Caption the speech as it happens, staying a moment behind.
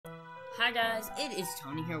Hi guys, it is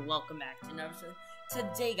Tony here. Welcome back to another episode.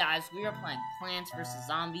 Today, guys, we are playing Plants vs.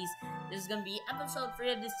 Zombies. This is going to be episode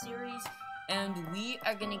 3 of this series, and we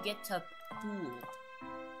are going to get to pool.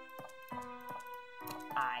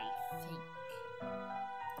 I think.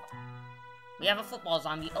 We have a football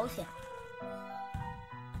zombie. Oh, yeah.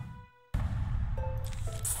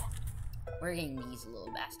 We're getting these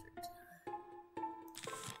little bastards.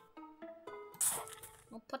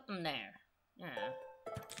 We'll put them there. Yeah.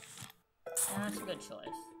 Yeah, that's a good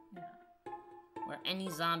choice. Yeah. Where any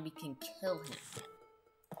zombie can kill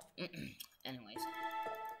him. Anyways.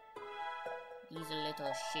 These are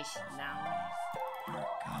little shish now. You're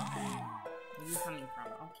coming. Where are you coming from?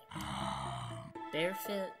 Okay.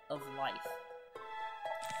 Benefit of life.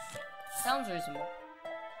 Sounds reasonable.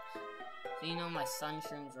 So you know my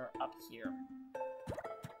sunshrooms are up here.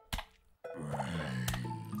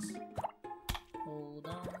 Brains. Hold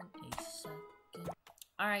on a second.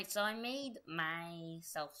 Alright, so I made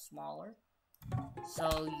myself smaller.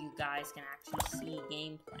 So you guys can actually see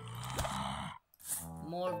gameplay.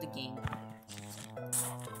 More of the gameplay, I should say.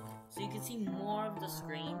 So you can see more of the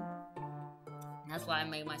screen. That's why I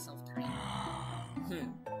made myself tiny.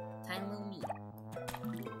 Tiny little me.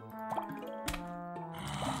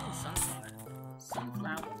 Oh, sunflower.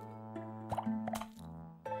 Sunflower.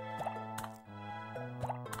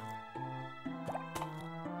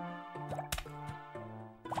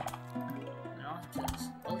 Well,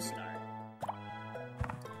 just slow start.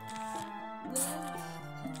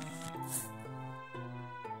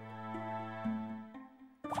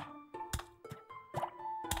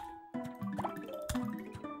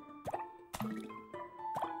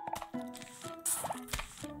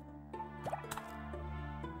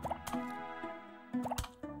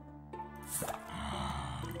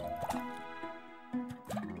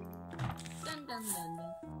 Dun dun dun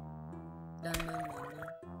dun. Dun dun dun dun.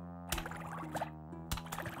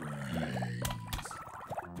 Brains.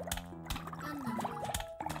 Dun dun dun.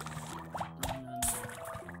 Dun dun dun.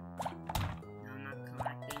 No, I'm not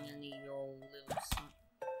collecting any old little stuff.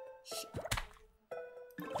 Shit.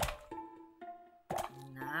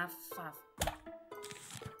 Nah, fuck.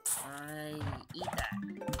 I eat that.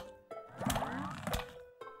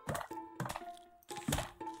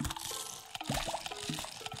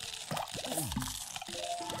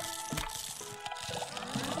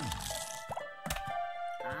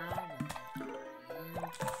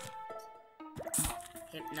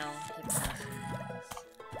 Hypnosis.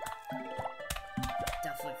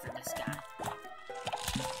 Definitely for this guy.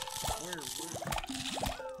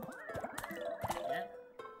 Yep.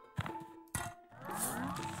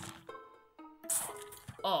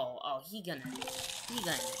 Oh, he gonna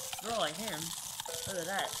destroy him. Look at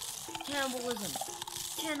that. Cannibalism.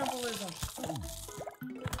 Cannibalism.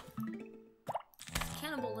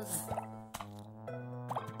 Cannibalism.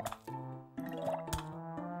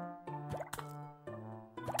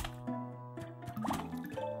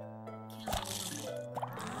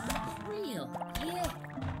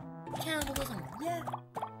 Cannibalism, yeah!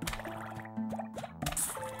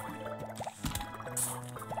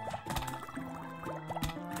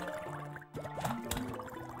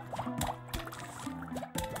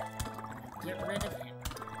 Get rid of him.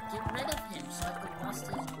 Get rid of him so I can bust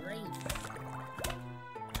his grave.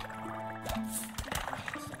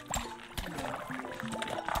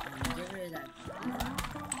 Get rid of that.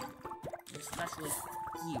 Especially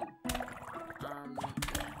you.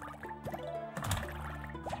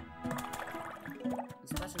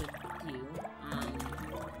 Especially you.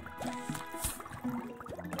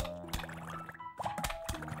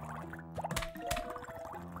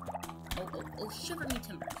 Oh, shiver me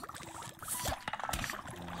timbers.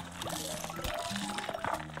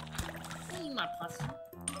 What you my pussy? What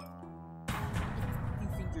do you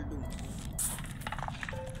think you're doing?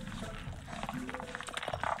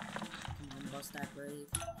 Come on, bust that grave.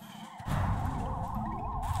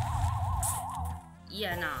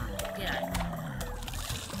 Yeah, nah, get out of here.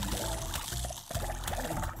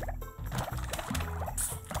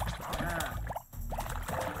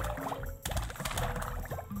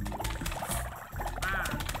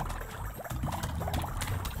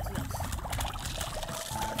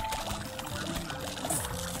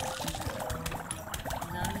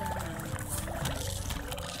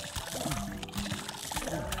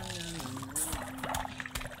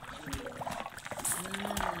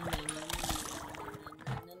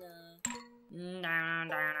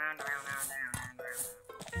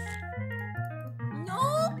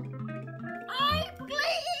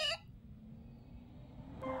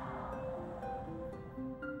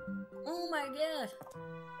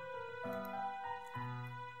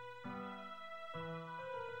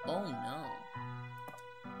 Oh no.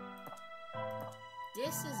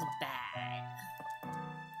 This is bad.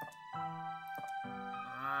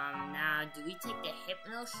 Now, do we take the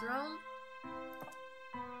Hypno Shroom?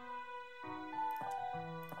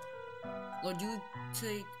 Or do you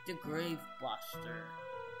take the Grave Buster?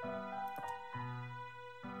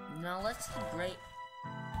 No, let's do Grave...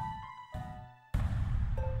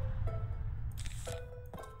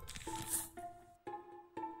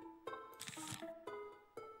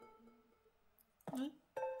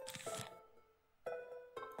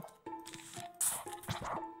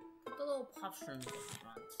 Put the little puff shrooms up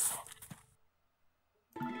front.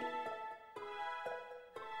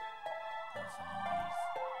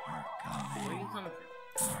 Where are you coming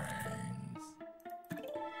from? Brains.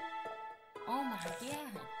 Oh my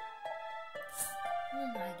god. Oh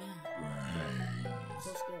my god. Brains. I'm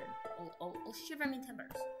so scared. Oh, shiver me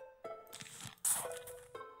timbers.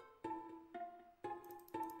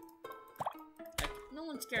 Like, no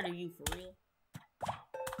one's scared of you for real.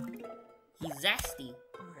 He's zesty.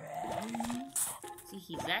 See,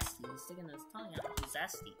 he's zesty. He's sticking his tongue out. He's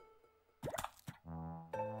zesty.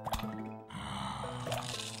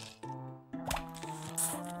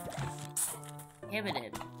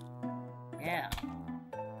 Inhibited. Yeah.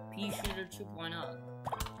 Pea Shooter 2.0.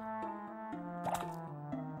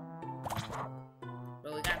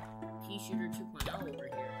 But we got Pea Shooter 2.0 over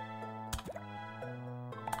here.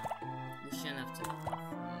 We shouldn't have to. Oh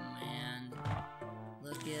man.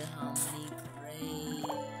 Look at how many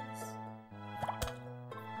graves.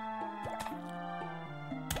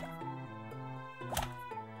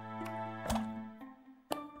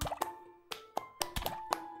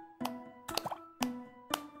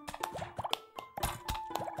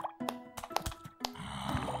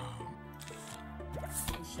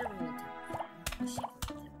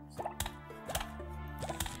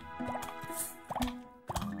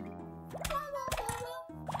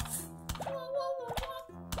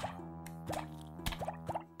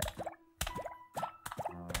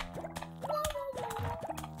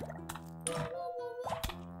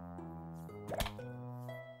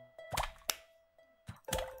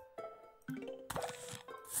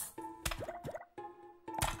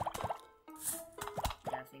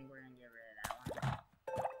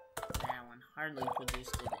 Hardly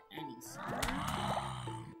produced any sound.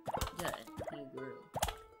 Good, he grew.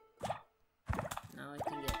 Now I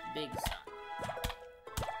can get big sound.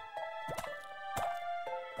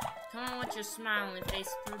 Come on with your smiling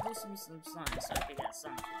face, produce me some sun so I can get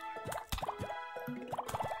something.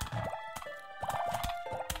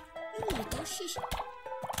 Ooh, those shish.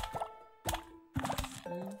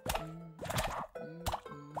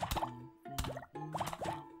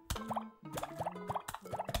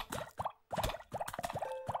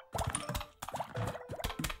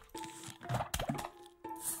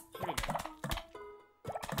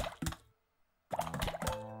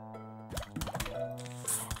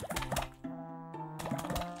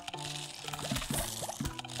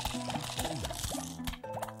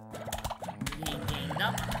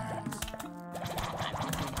 Up. I'm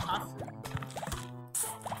picking puff rooms.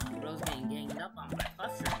 Bro's getting ganged up on by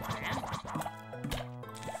puff rooms, man.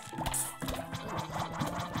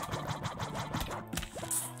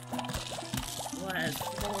 Bro has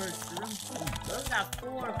 4 shrooms. Bro's got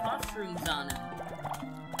 4 puff rooms on him.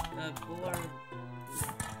 The 4.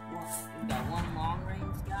 We got 1 long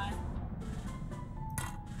range guy.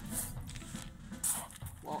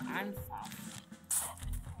 Well, I'm fine.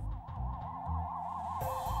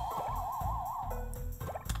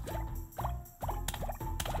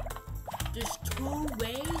 There's 2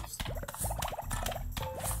 waves?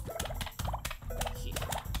 Shit.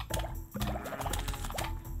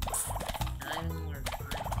 I don't know where to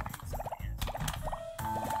find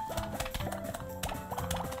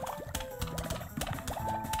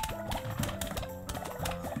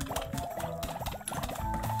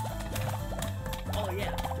Oh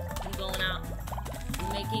yeah, I'm going out. I'm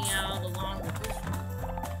making out the long division.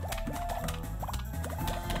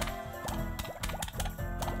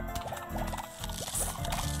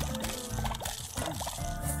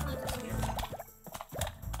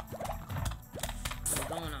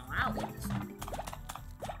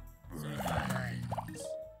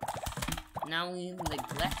 Now we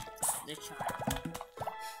neglect the child.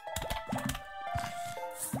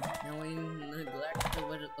 Now we neglect the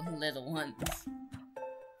little ones.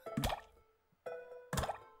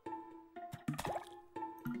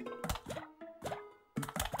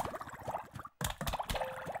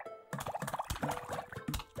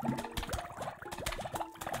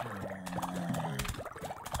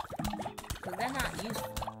 Because they're not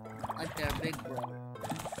useful like their big brother.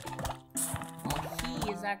 Well,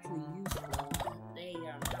 he is actually useful. They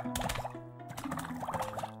are not.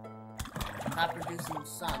 Stop producing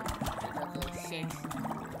sun because of shade.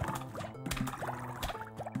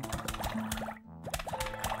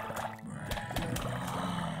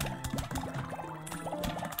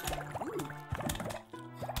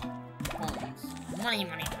 Money,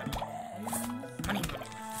 money, money. Money, money.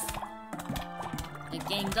 It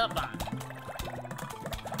ganged up on me.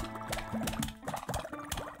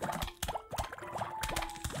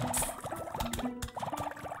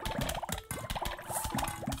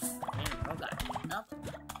 Damn, bro got nothing.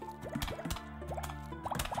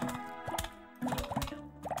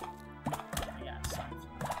 I got something.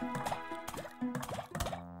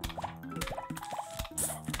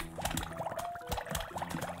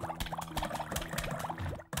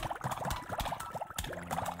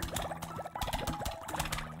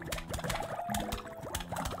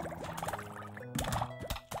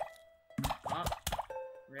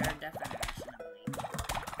 Rare definition, I believe.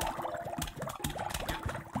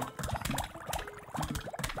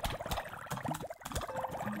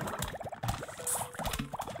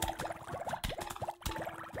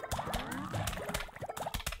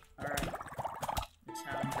 Alright. The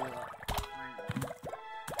child blew up.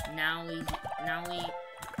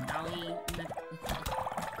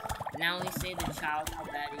 Now we say the child how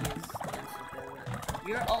bad he is.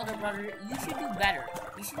 Your older brother, you should do better.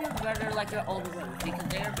 You should do better like your older brother because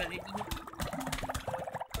they are better than you.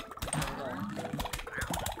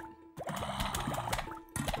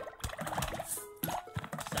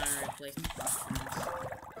 Starting to replace the buttons.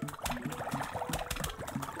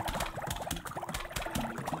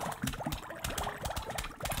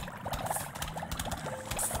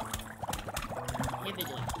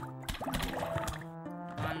 Pivoting.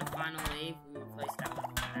 On the final wave, we replace that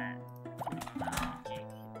with that.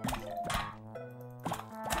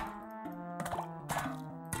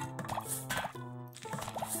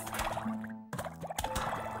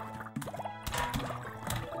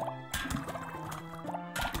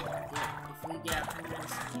 If we get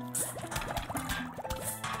 170.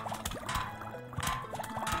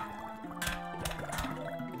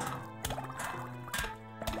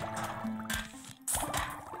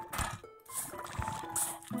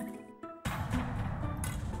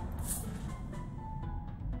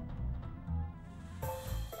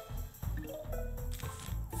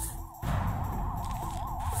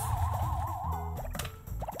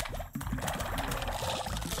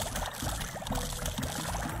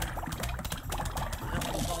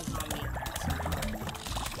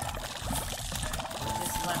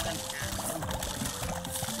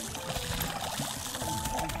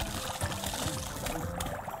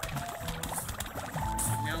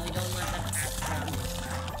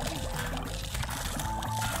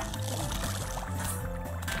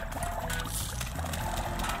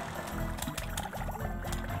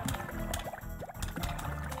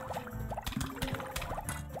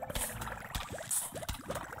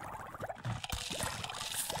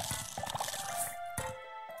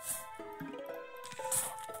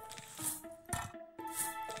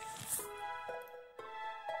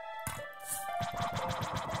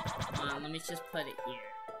 Let me just put it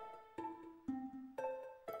here.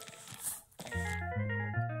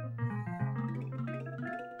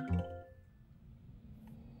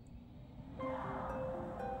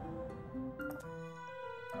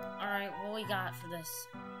 Alright, what we got for this?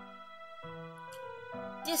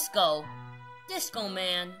 Disco! Disco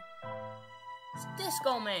Man! It's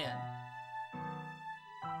Disco Man!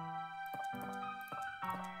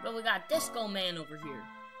 But we got Disco Man over here.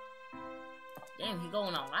 Damn, he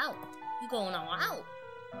going all out. He going all out.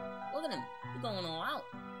 Look at him. He going all out.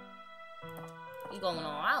 He going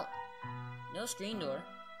all out. No screen door.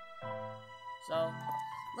 So,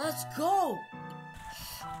 let's go!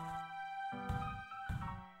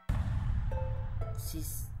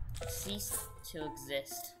 Cease to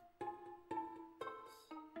exist.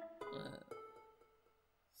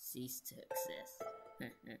 Cease to exist.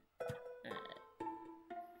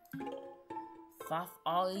 Fuck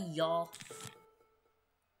all y'all.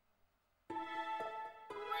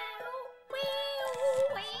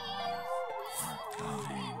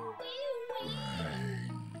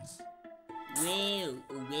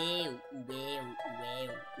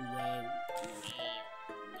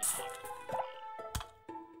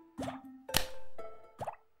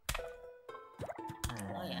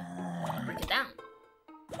 Oh yeah, break it down.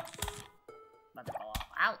 About to go all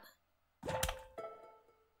out.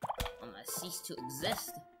 I'm gonna cease to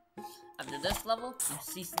exist. After this level,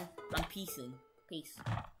 I'm peacing. Peace.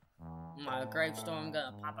 My gravestone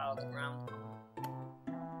gonna pop out of the ground.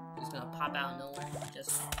 It's gonna pop out of nowhere.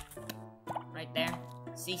 Just right there.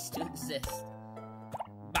 cease to exist.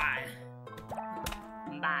 Bye.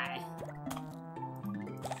 Bye.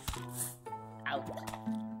 Out.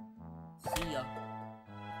 See ya.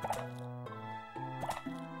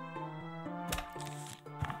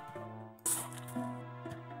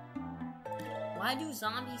 Why do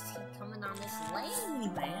zombies keep coming on this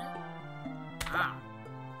lane, man? Ah.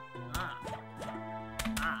 Ah.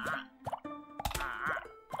 Ah. Ah. Ah.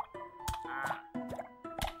 Ah.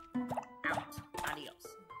 Out. Adios.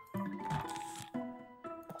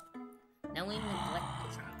 Now we neglect the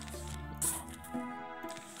child.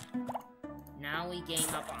 Now we gang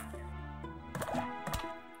up on him.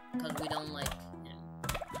 Because we don't like him.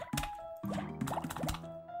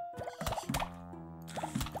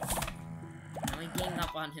 Now we gang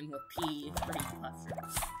up on him with P3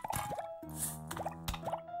 pushers.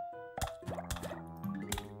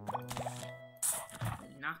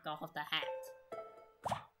 Knock off the hat.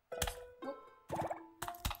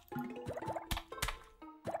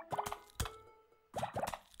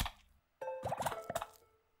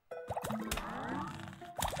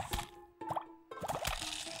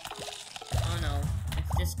 Oh no,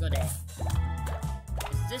 it's Disco Day.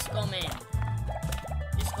 It's Disco Man.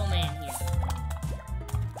 Disco Man here.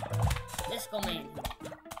 Disco Man here.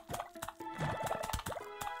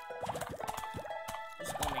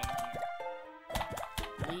 Disco Man here.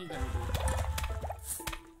 What are you gonna do?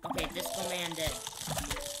 Okay, Disco Man dead.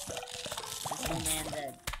 Disco Man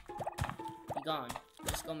dead. He gone.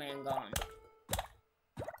 Disco Man gone.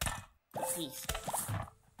 Peace.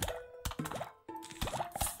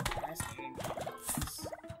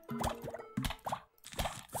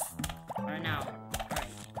 Alright, now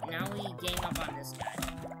we gang up on this guy.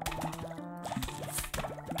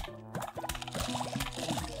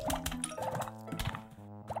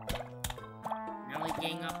 Now we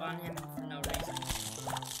gang up on him for no reason.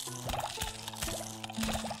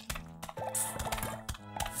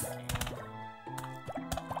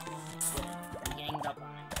 Okay. We ganged up on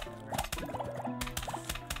him.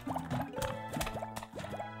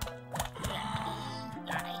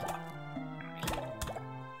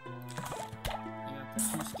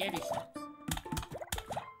 Scary shots.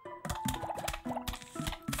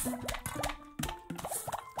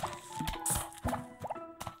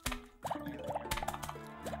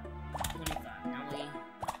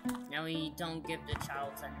 Now we don't give the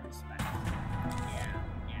child any respect. Yeah.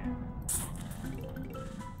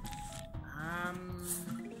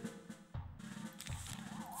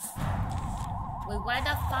 Wait, why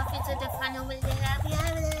the fuck is it the final with the happy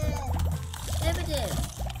evidence?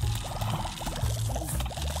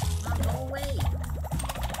 Go away.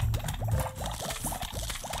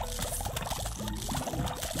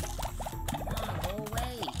 Go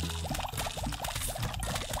away.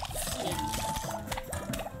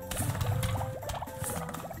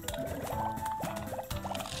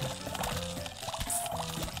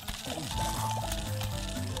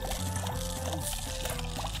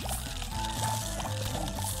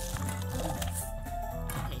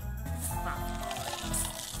 Okay, fuck.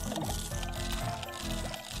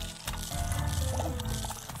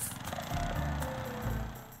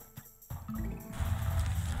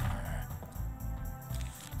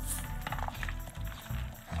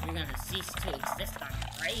 You're gonna cease to exist on your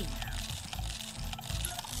grave now.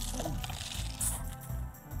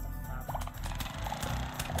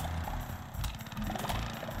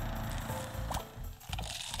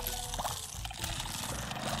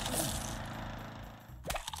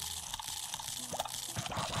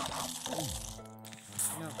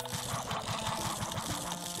 No.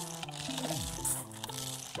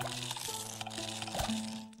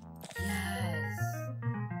 Yes.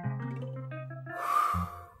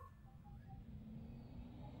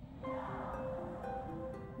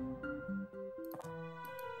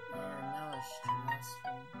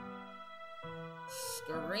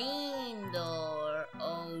 Screen door,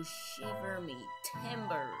 oh shiver me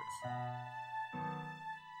timbers.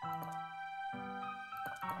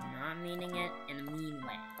 Not meaning it in a mean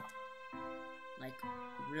way. Like,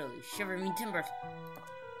 really, shiver me timbers.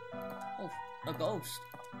 Oh, a ghost.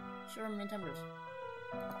 Shiver me timbers.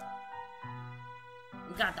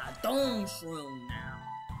 We got the dome shroom now.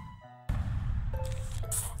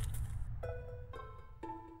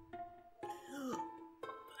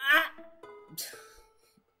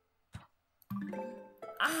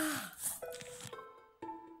 Ah!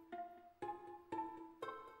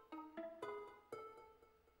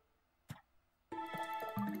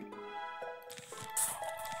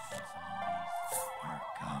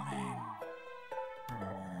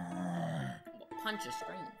 Punch a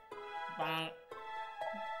screen. Bonk.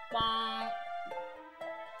 Bonk.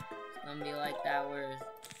 It's gonna be like that where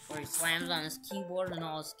he slams on his keyboard and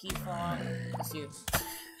all his keys fall off. Let's hear.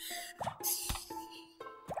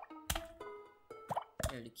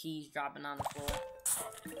 Here, the keys dropping on the floor.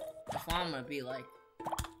 That's what I'm gonna be like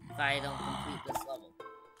if I don't complete this level.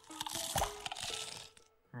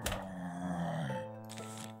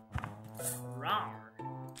 Rawr.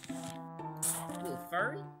 Ooh,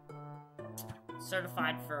 furry?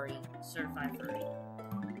 Certified furry. Certified furry.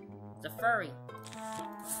 It's a furry.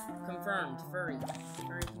 Confirmed. Furry.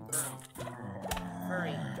 Furry confirmed.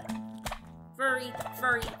 Furry. Furry.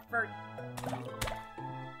 Furry. Furry.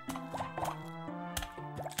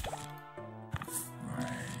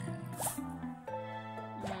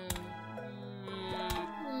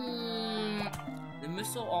 The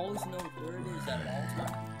missile always knows where it is at all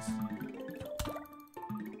times.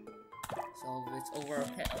 So if it's over a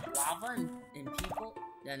pit of lava and people,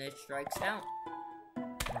 then it strikes down.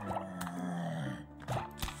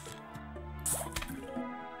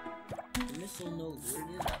 The missile knows where it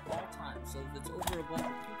is at all times, so if it's over a bunch of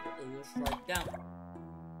people, it will strike down.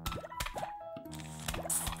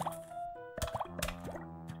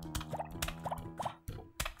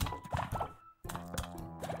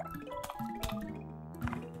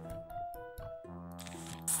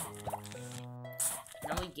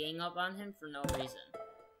 Now we gang up on him for no reason.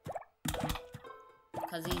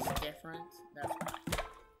 Because he's different, that's why.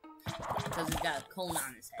 Because he's got a cone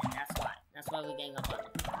on his head, that's why. That's why we gang up on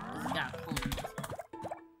him. Because he's got a cone on his head.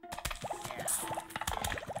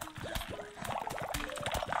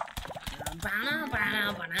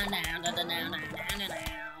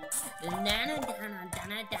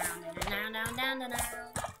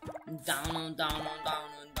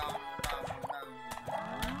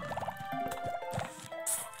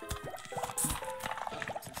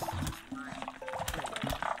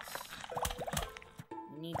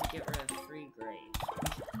 We need to get rid of 3 graves,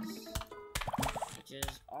 which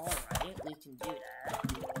is alright, we can do that.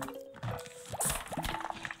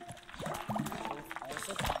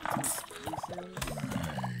 Also collecting spaces.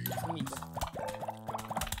 It's gonna be difficult.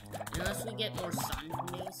 Unless we get more sun from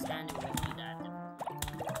these, then it won't be that difficult.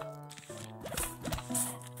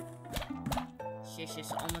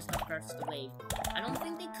 Shish, almost the first wave. I don't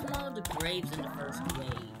think they come out of the graves in the first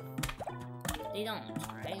wave. They don't,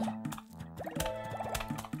 right?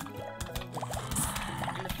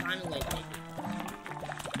 In the final wave, maybe.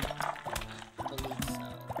 I believe so.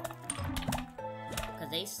 Because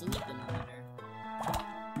they sleep in the winter.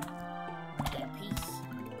 They have peace.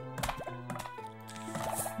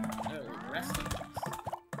 Literally, rest in peace.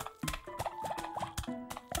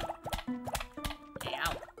 Hey,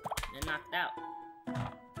 out. They're knocked out.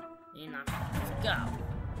 They're knocked out. Let's go.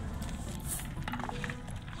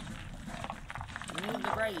 Move the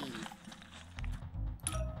grave.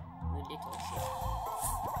 Ridiculous shit.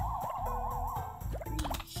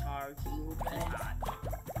 Recharge your P-pod.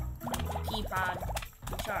 P-pod.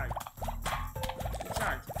 Recharge.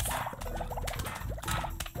 Recharge.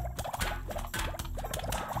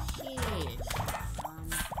 Shit.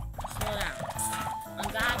 Slow down. On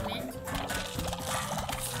God, man.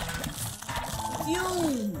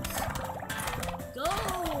 Fumes! Go!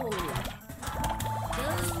 Go!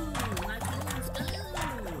 My fumes, go!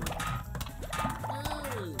 Go!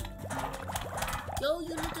 Go,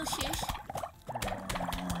 you little shish!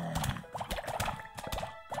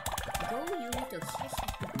 Go, you little shish!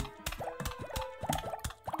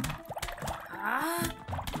 Ah!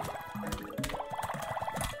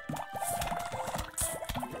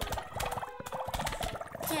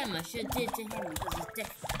 Damn, I should have did to him because he's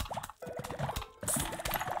different.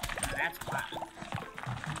 Now that's wild.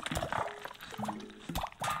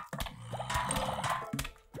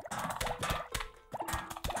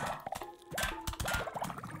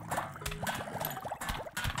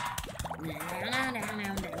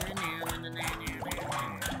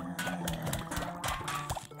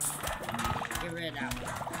 Get rid of that one,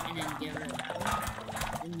 and then get rid of that one.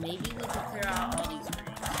 And maybe we can clear out all these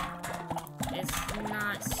graves. It's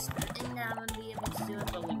not certain that I'm gonna be able to do it,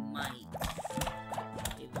 but we might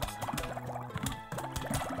be able to.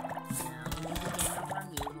 Now we need to gang up on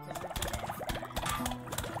you because we're dead.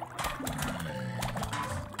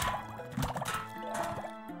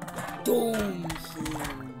 Doom!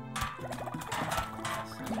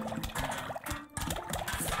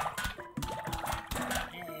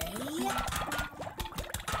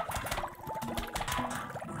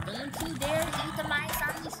 Don't you dare eat my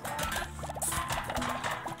zombies!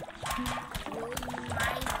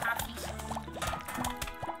 My puppies!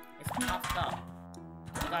 It's puffed up.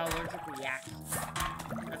 He got allergic reaction.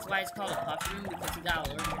 That's why it's called a puff room, because he got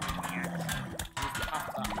allergic reaction. He's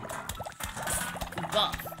puffed up. He's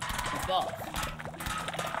buff. He's buff.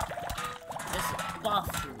 This is buff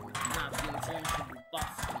food, not food. It should be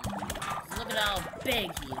buff food. Look at how big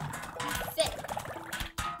he is. He's thick.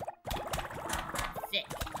 Thick.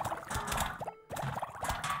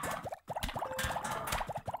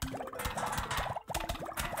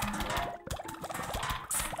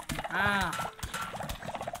 Ah.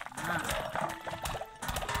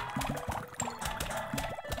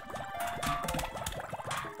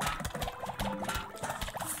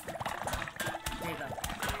 There you go.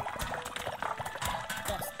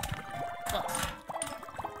 Bust. Bust.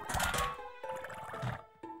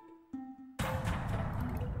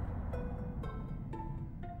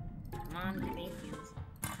 Come on, give me a fuse.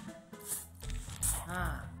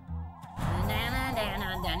 Ah.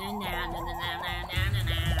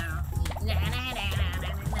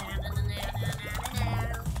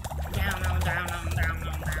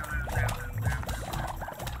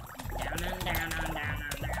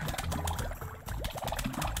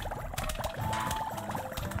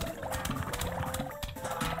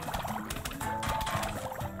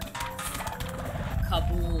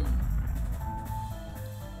 Kaboom.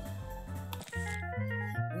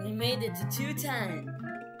 We made it to 210.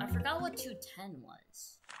 I forgot what 210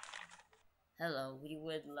 was. Hello, we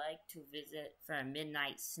would like to visit for a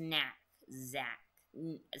midnight snack. Snack?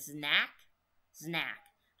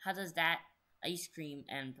 How does that ice cream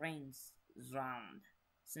and brains round?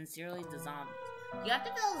 Sincerely, the zombies. You have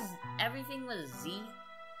to build everything with a Z?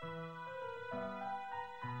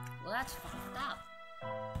 Well, that's fucked up.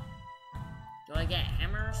 Do I get a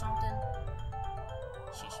hammer or something?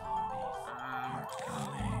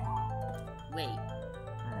 Wait.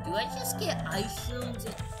 Do I just get ice shrooms?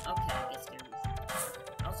 Okay, I guess there is.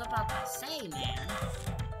 I was about to say, man.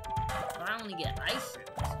 But I only get ice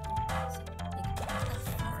shrooms. Like, what the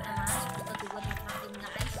fuck am I supposed to do with the fucking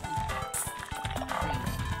ice shrooms?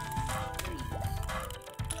 Freeze.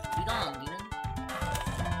 Be gone, demon.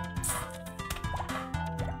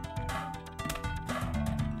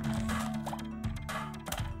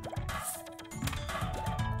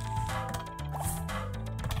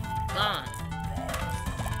 Gone.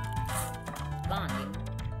 Gone, dude.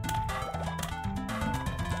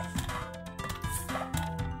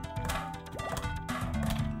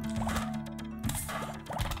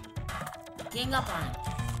 Gang up on him.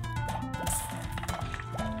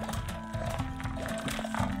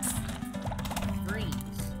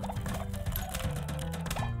 Freeze.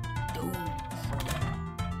 Doom.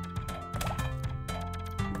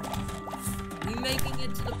 We making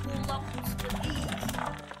it to the pool levels with these.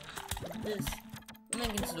 This. We're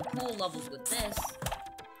making it to the pool levels with this.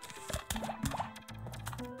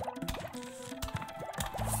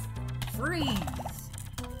 Freeze!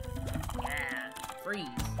 Yeah,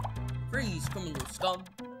 freeze. Freeze, criminal scum.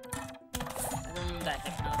 I don't remember that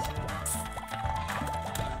technology.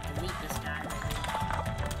 Delete this guy right here.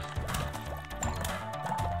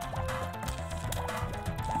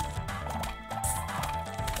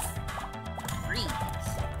 Freeze.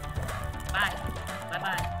 Bye.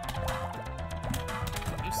 Bye-bye.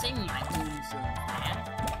 I'm saving my own shrooms, man.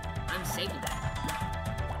 I'm saving that.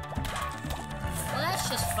 Well, that's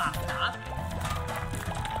just fucked up.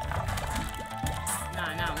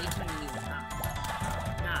 Nah, we turn you off.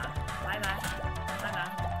 Nah, bye-bye.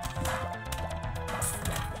 Bye-bye.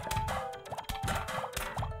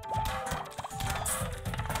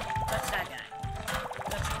 Touch that guy.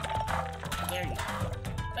 Touch him. There you go.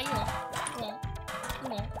 But you won't. You won't. You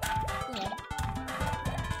won't. You won't.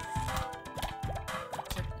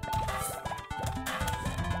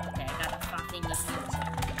 Okay, I got a fucking diffuser.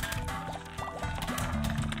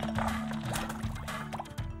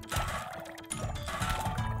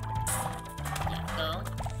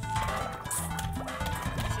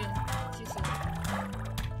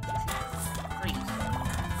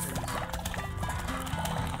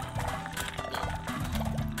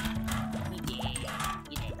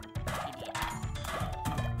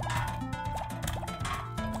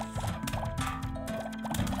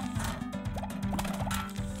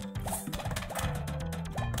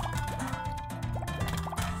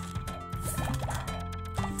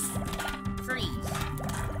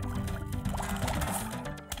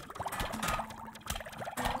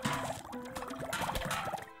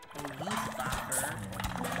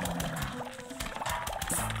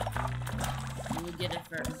 Get it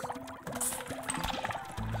first.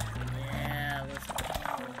 Yeah, let's go.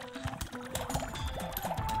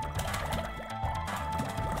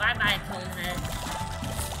 Bye-bye, Conehead.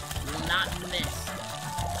 You will not be missed.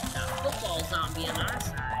 Got a football zombie on our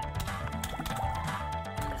side.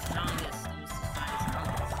 And the strongest, the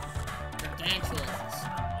strongest. Gargantua's the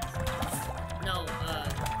strongest. No,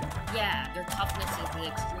 yeah, Your toughness is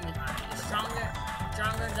extremely high. You're stronger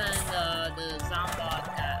than the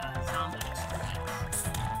zombie experience.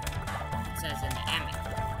 It says in the Amic.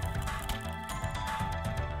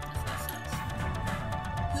 That's what it says.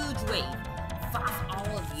 Huge wave. Fuck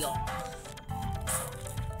all of y'all.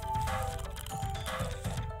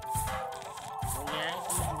 Oh yeah,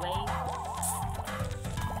 huge wave.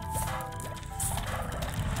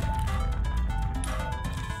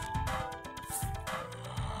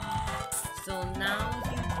 So now,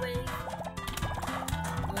 huge wave.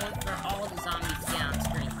 Wait for all the zombies to get on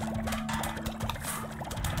screen.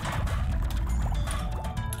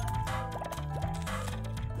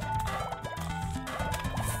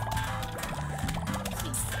 Let's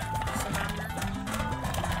see. Surround that.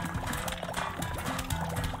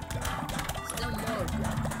 Still more.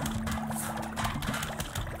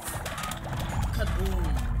 Kaboom.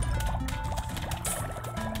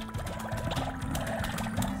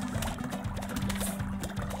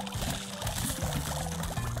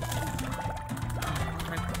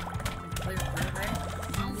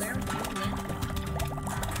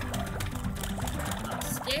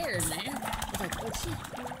 Scared, man. I was like, oh shit.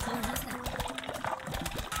 Oh, what's that?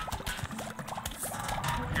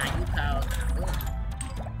 Nah, you go. Boom.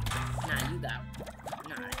 Nah, you go.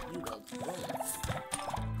 Nah, you go. Boom.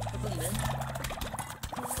 Boom, man.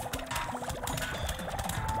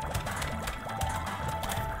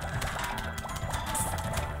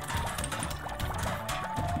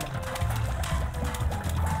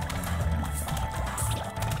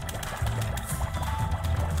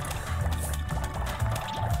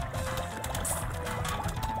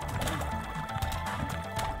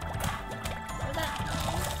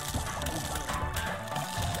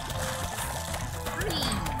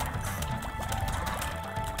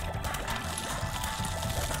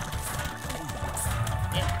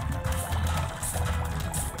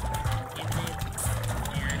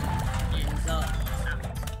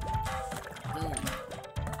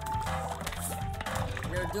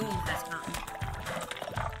 Doom has come.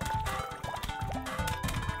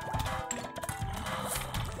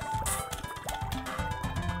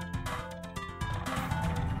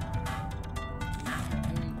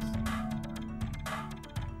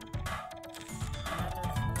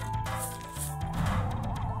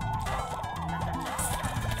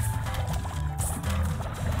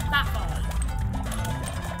 Stop falling.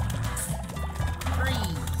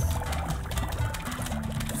 Freeze.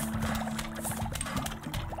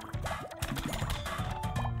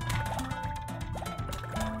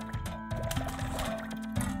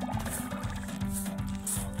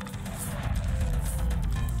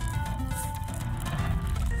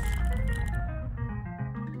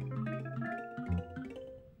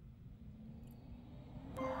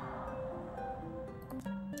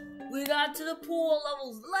 We got to the pool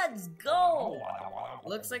levels. Let's go.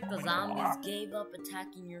 Looks like the zombies gave up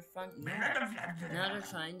attacking your front unit. Now they're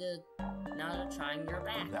trying your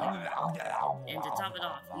back. And to top it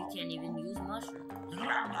off, you can't even use mushrooms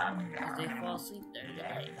because they fall asleep there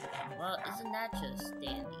today. Well, isn't that just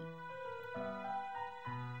dandy?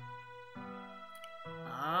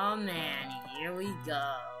 Oh man, here we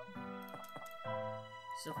go.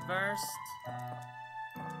 So first,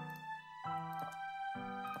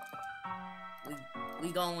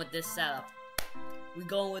 we going with this setup. We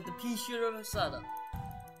going with the pea shooter setup.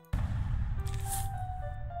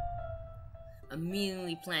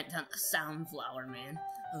 Immediately plant down the sunflower, man.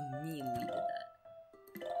 Immediately did that.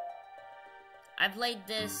 I played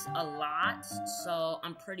this a lot, so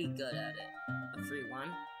I'm pretty good at it. A free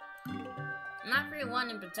one. Not free one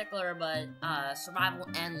in particular, but Survival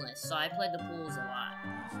Endless. So I played the pools a lot.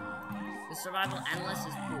 The Survival Endless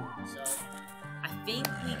is cool, so I think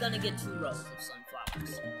we're gonna get 2 rows of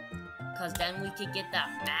sunflowers. Cause then we could get that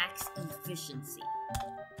max efficiency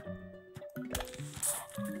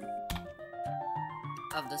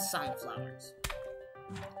of the sunflowers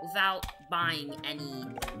without buying any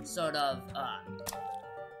sort of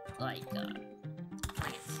plants.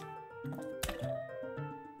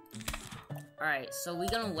 Alright, so we're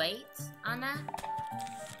gonna wait on that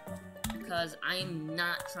because I'm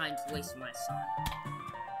not trying to waste my sun.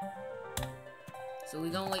 So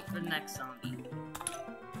we're gonna wait for the next zombie.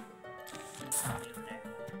 Over there.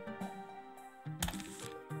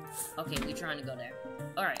 Okay, we're trying to go there.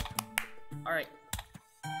 Alright. Alright.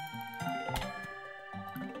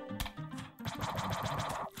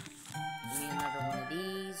 Give me another one of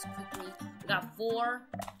these quickly. We got 4.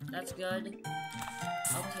 That's good.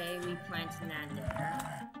 Okay, we planted that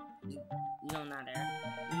there. No, not there.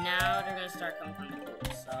 Now they're gonna start coming from the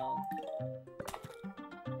pool, so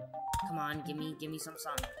come on, give me some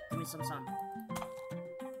sun. Give me some sun.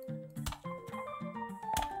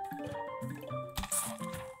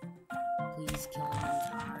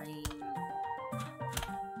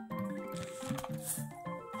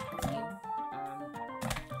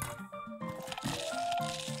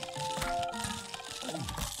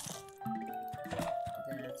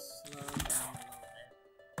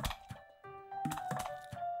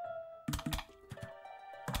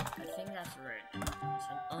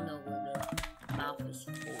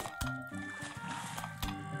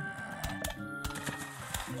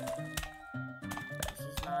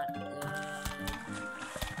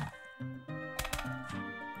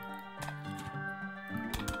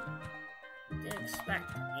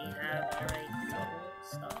 expect? They have alright double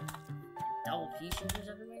stuff, double pea shooters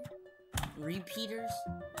everywhere, repeaters.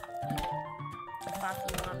 What the fuck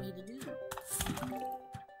do you want me to do?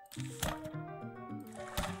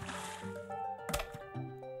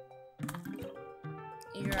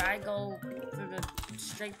 Either I go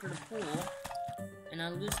straight for the pool, and I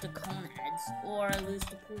lose the cone heads, or I lose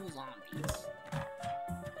the pool zombies.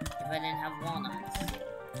 If I didn't have walnuts.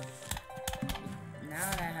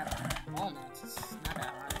 Now that I have walnuts, it's not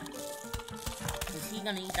that hard. Is he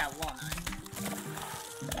gonna eat that walnut?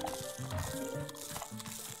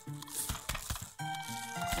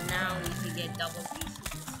 So now we can get double pieces.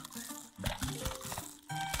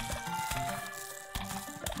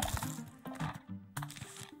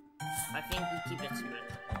 I think we keep it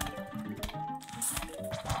symmetrical.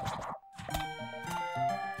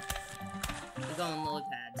 We're going lily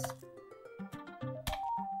pads.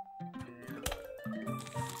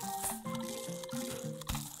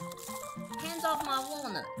 Hands off my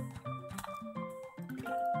walnut.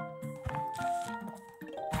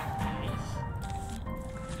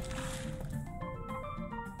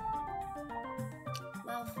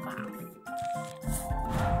 Well, fuck.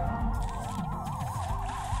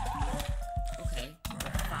 Okay,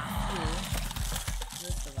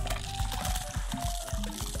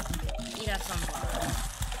 eat that sunflower.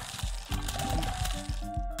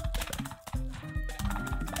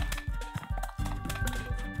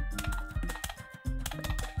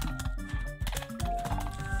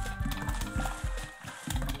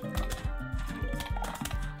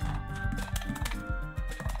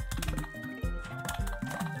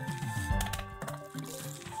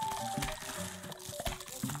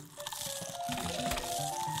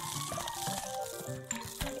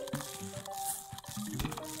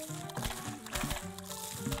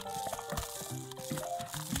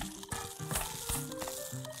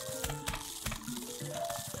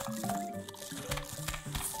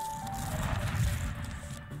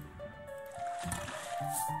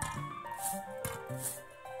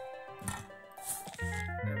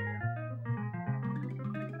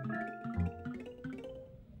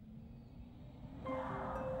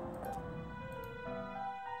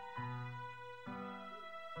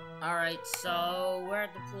 Alright, so we're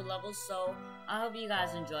at the pool level, so I hope you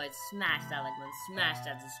guys enjoyed. Smash that like button, smash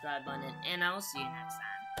that subscribe button, and I will see you next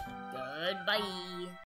time. Goodbye!